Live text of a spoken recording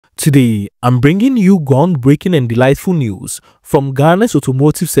Today, I'm bringing you groundbreaking and delightful news from Ghana's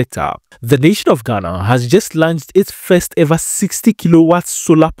automotive sector. The nation of Ghana has just launched its first ever 60 kilowatt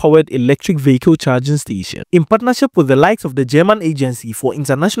solar-powered electric vehicle charging station in partnership with the likes of the German Agency for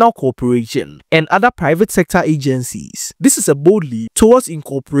International Cooperation and other private sector agencies. This is a bold leap towards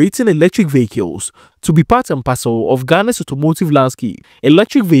incorporating electric vehicles to be part and parcel of Ghana's automotive landscape.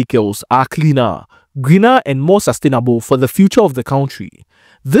 Electric vehicles are cleaner, greener and more sustainable for the future of the country.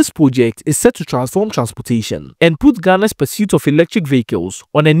 This project is set to transform transportation and put Ghana's pursuit of electric vehicles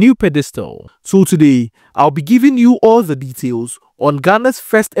on a new pedestal. So today, I'll be giving you all the details on Ghana's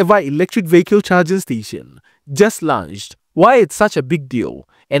first ever electric vehicle charging station, just launched, why it's such a big deal,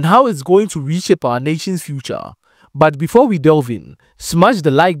 and how it's going to reshape our nation's future. But before we delve in, smash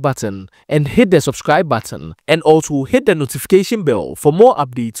the like button and hit the subscribe button, and also hit the notification bell for more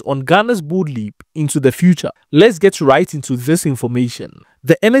updates on Ghana's bold leap into the future. Let's get right into this information.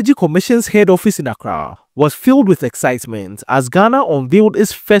 The Energy Commission's head office in Accra was filled with excitement as Ghana unveiled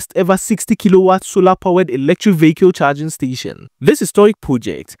its first ever 60 kilowatt solar-powered electric vehicle charging station. This historic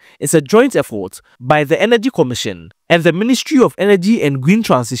project is a joint effort by the Energy Commission and the Ministry of Energy and Green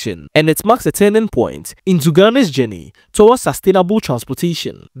Transition, and it marks a turning point into Ghana's journey towards sustainable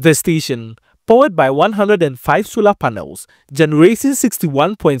transportation. The station, powered by 105 solar panels, generating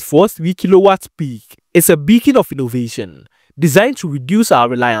 61.43 kilowatts peak, is a beacon of innovation designed to reduce our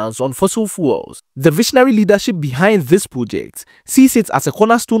reliance on fossil fuels. The visionary leadership behind this project sees it as a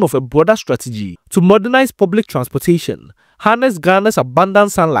cornerstone of a broader strategy to modernize public transportation, harness Ghana's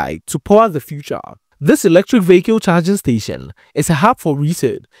abundant sunlight to power the future. This electric vehicle charging station is a hub for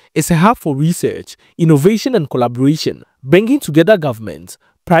research, innovation and collaboration, bringing together government,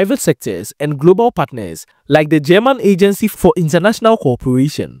 private sectors and global partners like the German Agency for International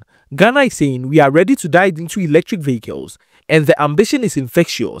Cooperation. Ghana is saying we are ready to dive into electric vehicles, and the ambition is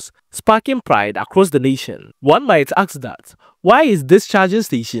infectious, sparking pride across the nation. One might ask that, why is this charging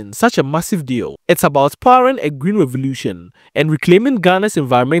station such a massive deal? It's about powering a green revolution and reclaiming Ghana's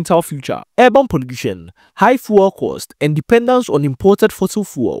environmental future. Urban pollution, high fuel cost, and dependence on imported fossil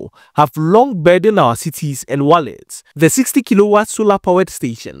fuel have long burdened our cities and wallets. The 60 kilowatt solar-powered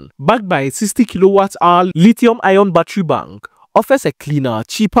station, backed by a 60 kilowatt-hour lithium-ion battery bank, offers a cleaner,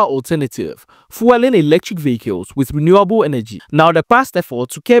 cheaper alternative, fueling electric vehicles with renewable energy. Now, the past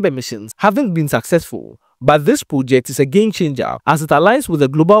efforts to curb emissions haven't been successful, but this project is a game changer as it aligns with the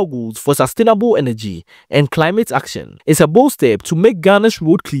global goals for sustainable energy and climate action. It's a bold step to make Ghana's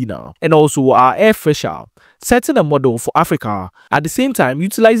road cleaner and also our air fresher, setting a model for Africa, at the same time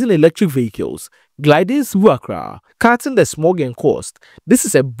utilizing electric vehicles, gliding through Accra, cutting the smog and cost. This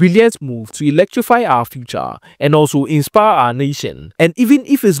is a brilliant move to electrify our future and also inspire our nation. And even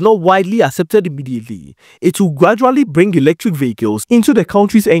if it's not widely accepted immediately, it will gradually bring electric vehicles into the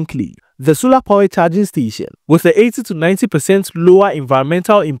country's enclave. The solar-powered charging station, with a 80 to 90% lower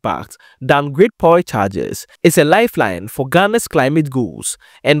environmental impact than grid-powered chargers, is a lifeline for Ghana's climate goals,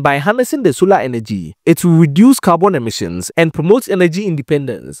 and by harnessing the solar energy, it will reduce carbon emissions and promote energy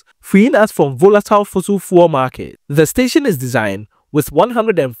independence, freeing us from volatile fossil fuel market. The station is designed with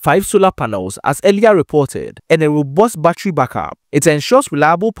 105 solar panels as earlier reported and a robust battery backup. It ensures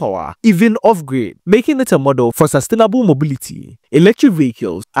reliable power even off-grid, making it a model for sustainable mobility. Electric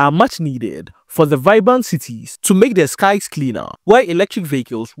vehicles are much needed for the vibrant cities to make their skies cleaner, while electric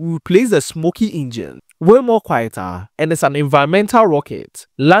vehicles will replace the smoky engine, way more quieter, and is an environmental rocket,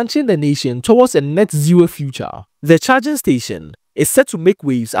 launching the nation towards a net zero future. The charging station is set to make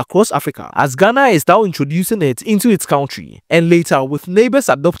waves across Africa as Ghana is now introducing it into its country, and later with neighbors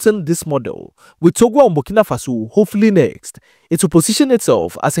adopting this model, with Togo and Burkina Faso hopefully next. It will position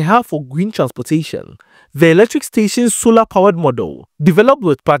itself as a hub for green transportation. The electric station's solar-powered model, developed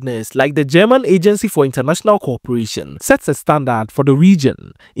with partners like the German Agency for International Cooperation, sets a standard for the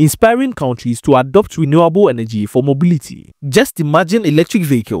region, inspiring countries to adopt renewable energy for mobility. Just imagine electric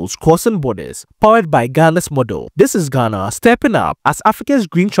vehicles crossing borders, powered by Ghana's model. This is Ghana stepping up as Africa's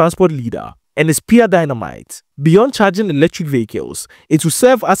green transport leader, and is pure dynamite. Beyond charging electric vehicles, it will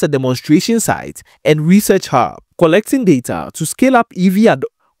serve as a demonstration site and research hub, collecting data to scale up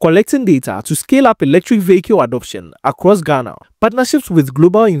electric vehicle adoption across Ghana. Partnerships with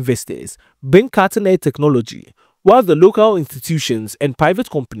global investors bring cutting-edge technology, while the local institutions and private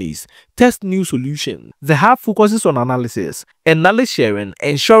companies test new solutions. The hub focuses on analysis and knowledge sharing,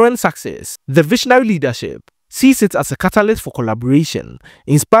 ensuring success. The visionary leadership sees it as a catalyst for collaboration,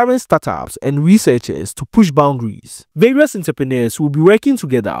 inspiring startups and researchers to push boundaries. Various entrepreneurs will be working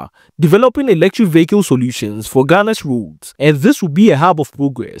together, developing electric vehicle solutions for Ghana's roads, and this will be a hub of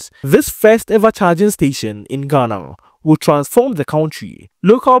progress. This first ever charging station in Ghana will transform the country.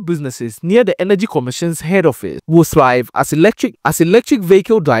 Local businesses near the Energy Commission's head office will thrive as electric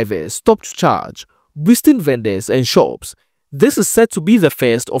vehicle drivers stop to charge, boosting vendors and shops. This is said to be the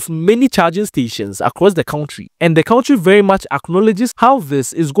first of many charging stations across the country, and the country very much acknowledges how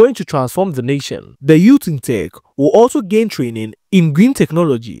this is going to transform the nation. The youth in tech will also gain training in green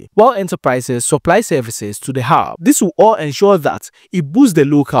technology, while enterprises supply services to the hub. This will all ensure that it boosts the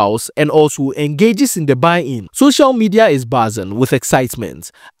locals and also engages in the buy-in. Social media is buzzing with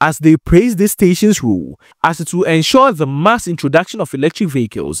excitement as they praise this station's role, as it will ensure the mass introduction of electric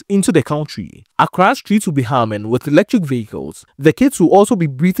vehicles into the country. Accra streets will be humming with electric vehicles. The kids will also be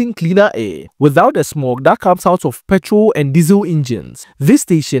breathing cleaner air without the smoke that comes out of petrol and diesel engines. This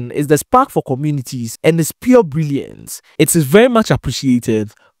station is the spark for communities and is pure brilliance. It is very much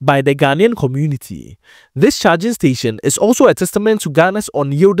appreciated by the Ghanaian community. This charging station is also a testament to Ghana's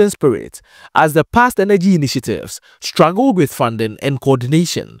unyielding spirit, as the past energy initiatives struggled with funding and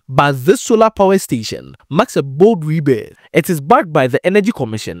coordination. But this solar power station marks a bold rebirth. It is backed by the Energy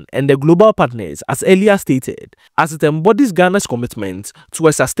Commission and the global partners as earlier stated, as it embodies Ghana's commitment to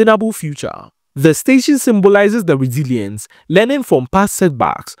a sustainable future. The station symbolizes the resilience, learning from past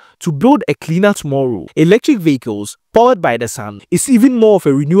setbacks to build a cleaner tomorrow. Electric vehicles powered by the sun is even more of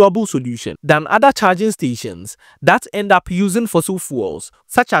a renewable solution than other charging stations that end up using fossil fuels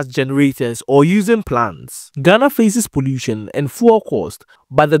such as generators or using plants. Ghana faces pollution and fuel cost,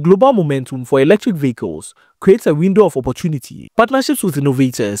 but the global momentum for electric vehicles creates a window of opportunity. Partnerships with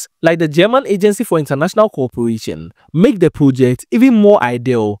innovators like the German Agency for International Cooperation make the project even more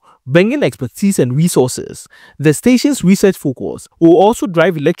ideal, bringing expertise and resources. The station's research focus will also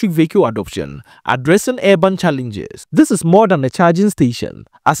drive electric vehicle adoption, addressing urban challenges. This is more than a charging station,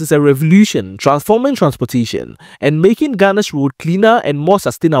 as it's a revolution transforming transportation and making Ghana's road cleaner and more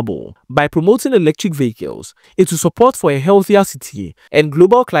sustainable. By promoting electric vehicles, it will support for a healthier city and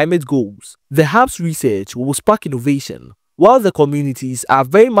global climate goals. The hub's research will spark innovation, while the communities are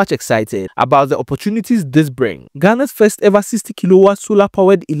very much excited about the opportunities this brings. Ghana's first ever 60 kilowatt solar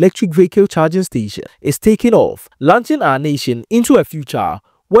powered electric vehicle charging station is taking off, launching our nation into a future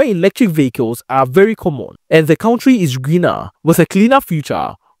where electric vehicles are very common and the country is greener with a cleaner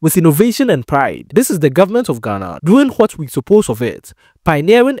future with innovation and pride. This is the government of Ghana doing what we suppose of it,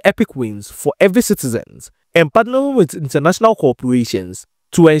 pioneering epic wins for every citizen and partnering with international corporations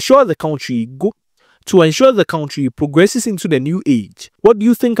to ensure the country progresses into the new age. What do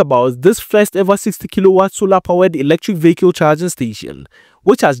you think about this first ever 60 kilowatt solar powered electric vehicle charging station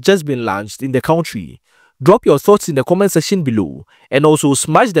which has just been launched in the country? Drop your thoughts in the comment section below and also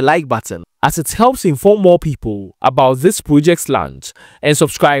smash the like button as it helps inform more people about this project's launch, and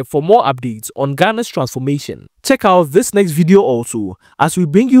subscribe for more updates on Ghana's transformation. Check out this next video also as we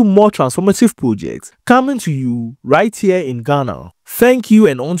bring you more transformative projects coming to you right here in Ghana. Thank you,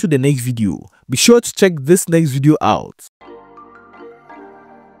 and on to the next video. Be sure to check this next video out.